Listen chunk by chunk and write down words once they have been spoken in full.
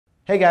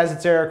Hey guys,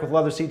 it's Eric with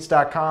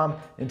LeatherSeats.com.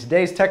 In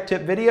today's tech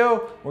tip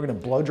video, we're gonna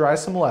blow dry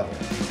some leather.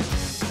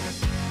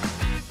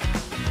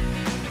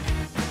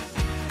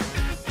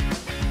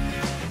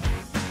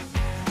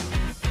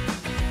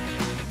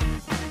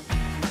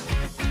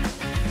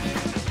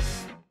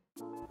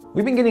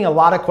 We've been getting a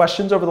lot of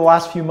questions over the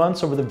last few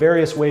months over the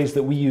various ways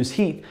that we use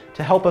heat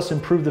to help us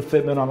improve the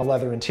fitment on a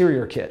leather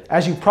interior kit.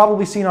 As you've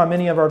probably seen on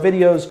many of our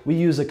videos, we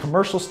use a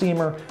commercial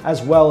steamer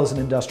as well as an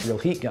industrial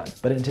heat gun.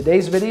 But in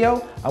today's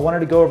video, I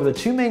wanted to go over the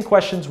two main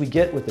questions we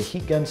get with the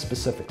heat gun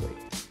specifically.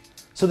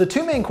 So the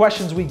two main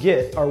questions we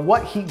get are,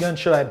 what heat gun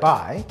should I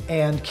buy?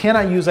 And can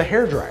I use a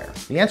hairdryer?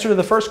 The answer to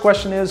the first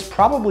question is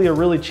probably a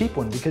really cheap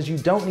one, because you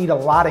don't need a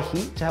lot of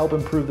heat to help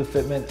improve the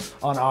fitment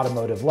on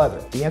automotive leather.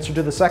 The answer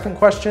to the second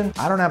question,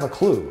 I don't have a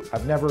clue.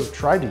 I've never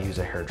tried to use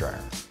a hairdryer.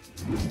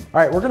 All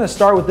right, we're gonna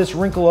start with this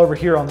wrinkle over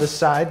here on this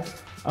side.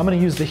 I'm gonna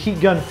use the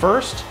heat gun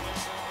first.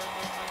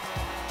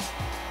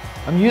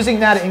 I'm using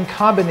that in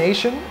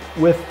combination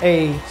with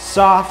a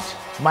soft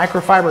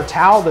microfiber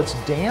towel that's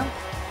damp.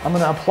 I'm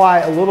gonna apply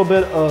a little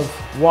bit of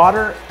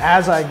water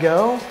as I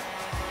go,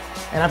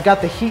 and I've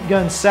got the heat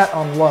gun set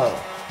on low.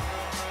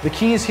 The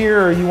keys here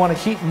are you wanna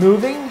keep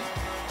moving,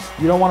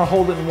 you don't wanna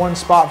hold it in one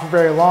spot for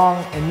very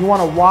long, and you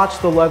wanna watch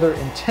the leather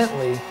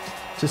intently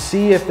to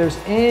see if there's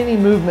any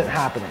movement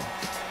happening.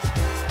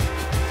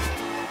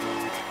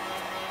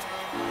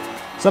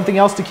 Something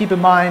else to keep in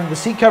mind, the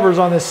seat covers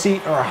on this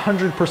seat are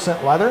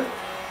 100% leather.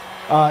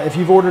 If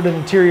you've ordered an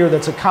interior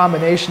that's a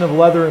combination of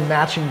leather and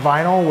matching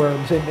vinyl, where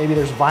maybe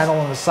there's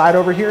vinyl on the side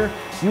over here,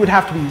 you would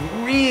have to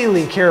be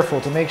really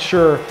careful to make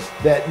sure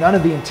that none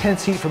of the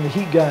intense heat from the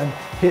heat gun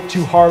hit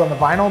too hard on the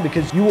vinyl,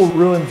 because you will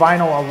ruin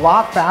vinyl a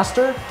lot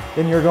faster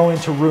than you're going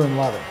to ruin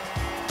leather.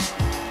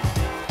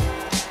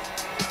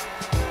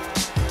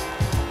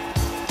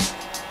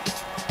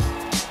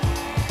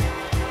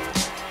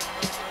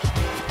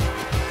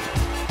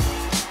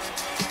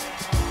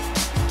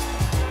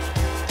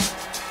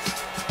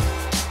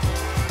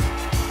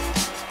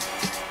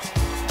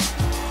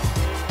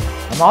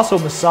 I'm also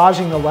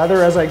massaging the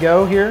leather as I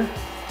go here.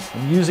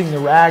 I'm using the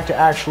rag to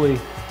actually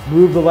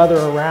move the leather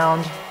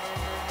around,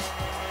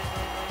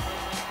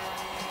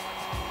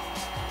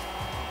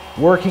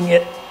 working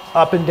it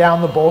up and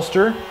down the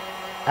bolster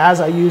as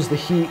I use the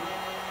heat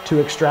to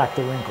extract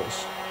the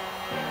wrinkles.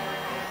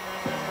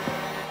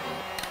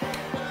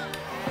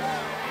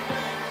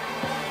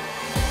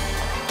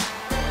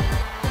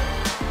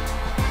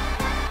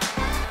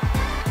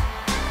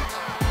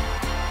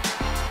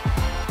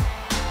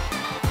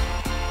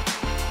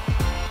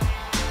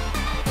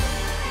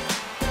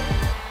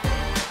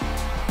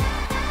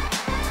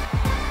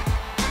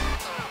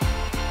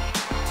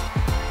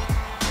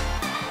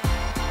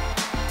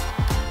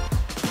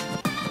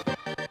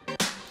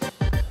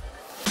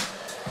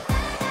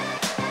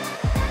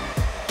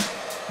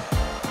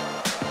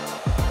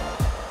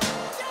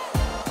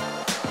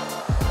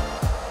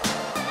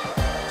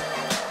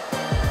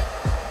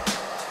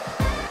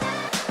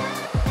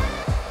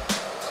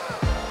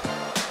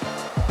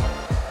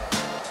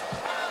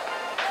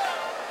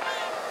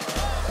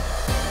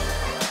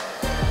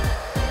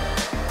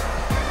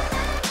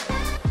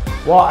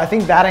 Well, I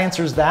think that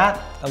answers that.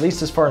 At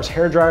least as far as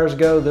hair dryers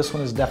go, this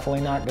one is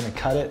definitely not gonna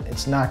cut it.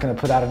 It's not gonna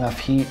put out enough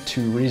heat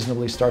to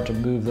reasonably start to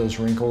move those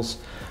wrinkles.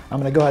 I'm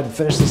gonna go ahead and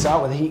finish this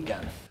out with a heat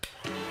gun.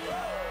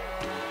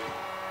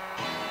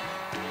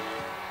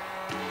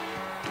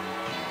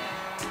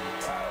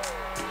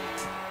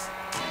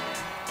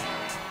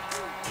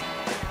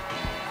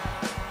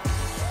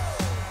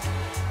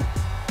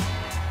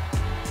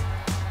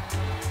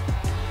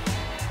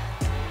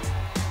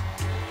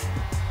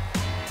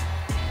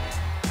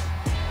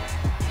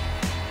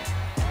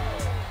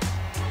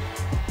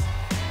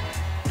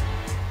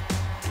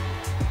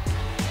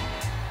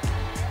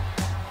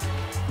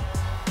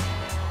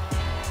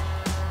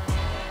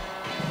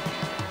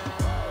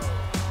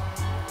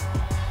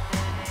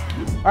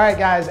 All right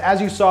guys,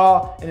 as you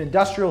saw, an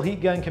industrial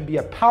heat gun can be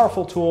a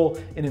powerful tool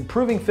in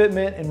improving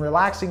fitment and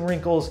relaxing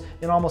wrinkles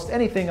in almost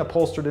anything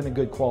upholstered in a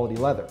good quality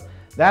leather.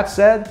 That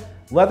said,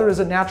 leather is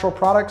a natural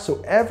product,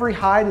 so every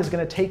hide is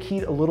gonna take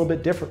heat a little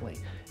bit differently.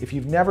 If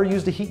you've never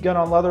used a heat gun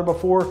on leather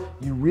before,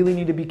 you really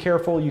need to be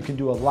careful. You can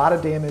do a lot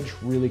of damage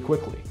really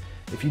quickly.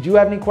 If you do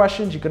have any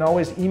questions, you can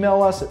always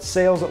email us at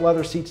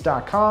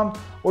sales@LeatherSeats.com,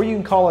 or you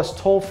can call us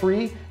toll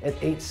free at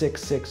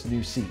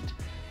 866-NEW-SEAT.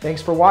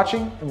 Thanks for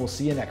watching, and we'll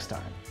see you next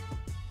time.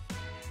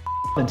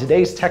 In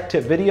today's tech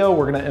tip video,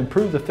 we're gonna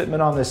improve the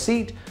fitment on this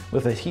seat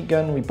with a heat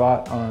gun we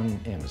bought on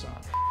Amazon.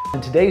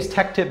 In today's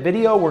tech tip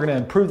video, we're gonna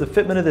improve the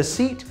fitment of this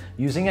seat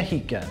using a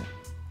heat gun.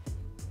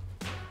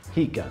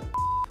 Heat gun.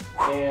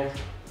 And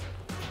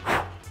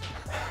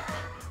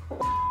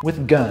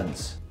with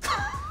guns.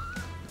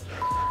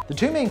 The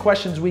two main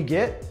questions we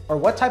get are,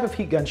 what type of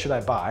heat gun should I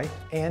buy?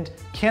 And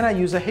can I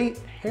use a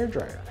hair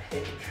dryer?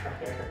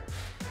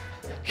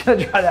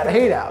 Gotta dry that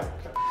hate out.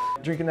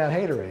 Drinking that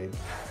haterade.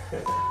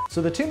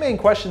 So the two main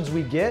questions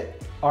we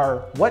get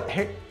are, what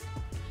hair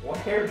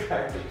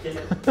dryer to get?